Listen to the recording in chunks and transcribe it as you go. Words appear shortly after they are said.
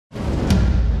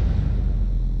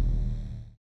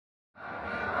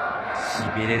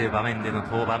びれる場面での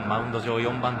登板、マウンド上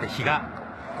4番手比嘉、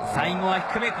最後は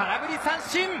低め空振り三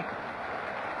振。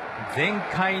前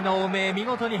回の汚名見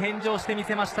事に返上してみ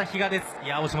せました比嘉です。い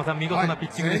や、大島さん、見事なピ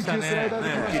ッチングでしたね。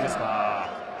いいですか。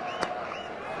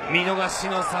見逃し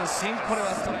の三振、これは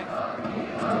ストライク。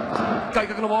外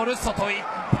角のボール、外いっ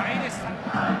ぱいでした。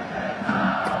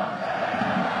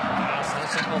三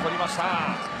振を取りました。比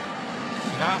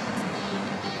嘉、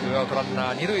ツーアウトラン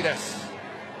ナー2塁です。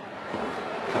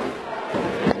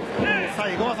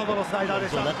最後は外のスライダーで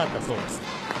した。なかったそうです。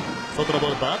外のボー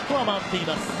ル、バットは回ってい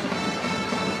ます。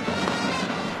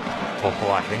こ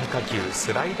こは変化球、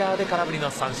スライダーで空振り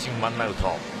の三振、ワンアウ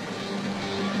ト。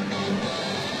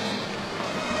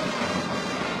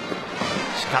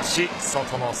しかし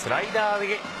外のスライダー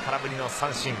で空振りの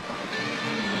三振。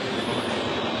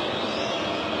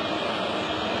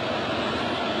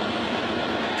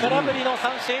空振りの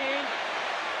三振。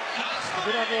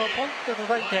グラブをポンと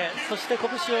叩いて、そして拳を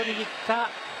握った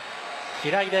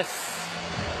平井です。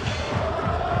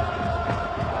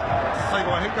最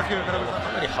後は変化球、空振りか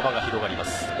なり幅が広がりま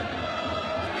す。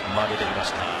曲げてきま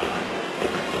した。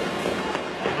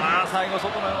最後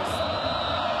外の様子、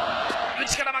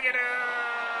内から曲げる、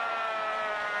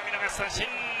見逃し三振。こ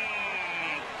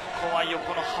こは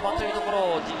横の幅というところ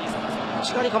をジニーさんが内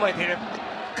側に構えている。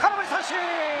空振り三振。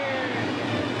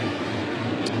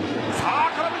さ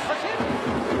あ空振り三振。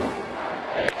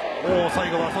最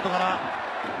後は外から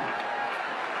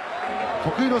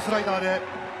得意のスライダーで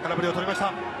空振りを取りまし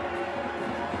た。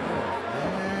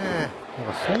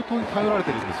相当に頼られ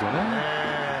てるんですよね。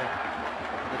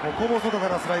ここも外か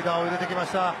らスライダーを入れてきま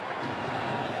した。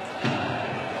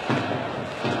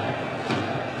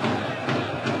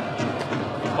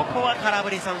ここは空振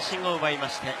り三振を奪いま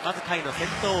して、まず回の先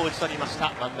頭を打ち取りまし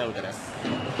た。ワンアウトです。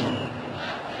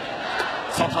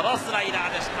外のスライダ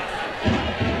ーでした。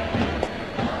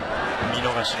見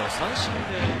逃しの三振で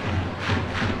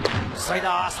スライ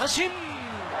ダー三振。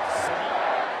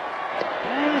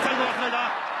最後はスライダ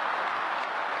ー、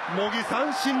模擬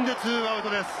三振でツーアウト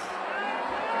です。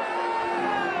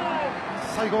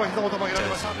最後は膝元曲げられ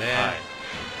ました。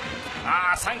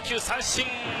3球三振。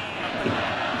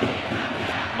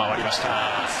回りました。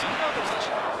スリーアウト三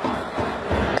振。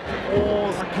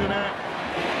3球目、大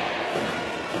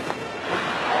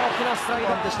きなスライダ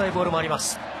ーでしたいボールもありま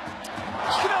す。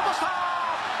低め落とした。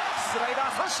スライダ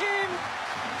ー三振。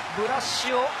ブラッシ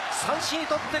ュを三振に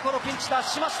とってこのピンチ脱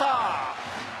しました。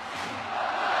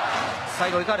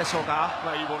最後いかがでしょうか。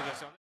いいボールですよね。